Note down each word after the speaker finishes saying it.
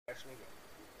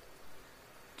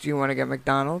Do you want to get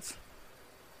McDonald's?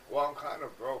 Well, I'm kind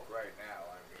of broke right now.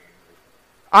 I mean,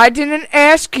 I didn't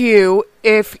ask you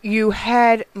if you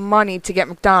had money to get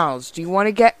McDonald's. Do you want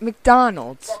to get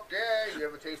McDonald's? fuck yeah. You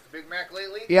ever taste the Big Mac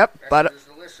lately? Yep, That shit is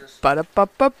delicious.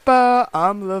 Ba-da-ba-ba-ba,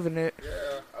 I'm loving it.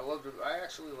 Yeah, I love it. I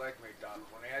actually like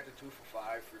McDonald's. When they had the 2 for $5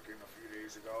 freaking a few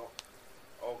days ago,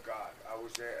 oh god, I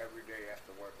was there every day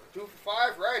after work. Like, 2 for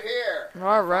 $5 right here.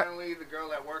 All right. Finally, the girl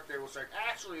that worked there was like,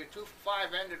 actually, a 2 for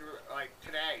 $5 ended like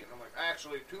today. And I'm like,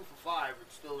 actually, 2 for $5,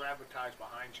 it's still advertised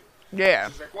behind you. Yeah.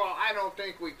 She's like, well, I don't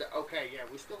think we. Okay, yeah,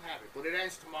 we still have it, but it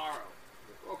ends tomorrow.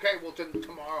 Okay, well,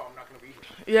 tomorrow I'm not going to be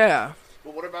here. Yeah.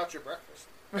 But what about your breakfast?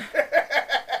 You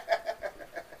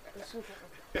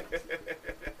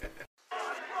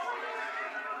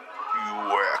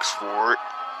asked for it,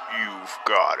 you've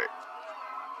got it.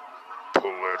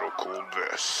 Political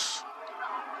this.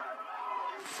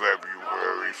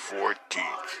 February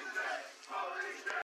 14th.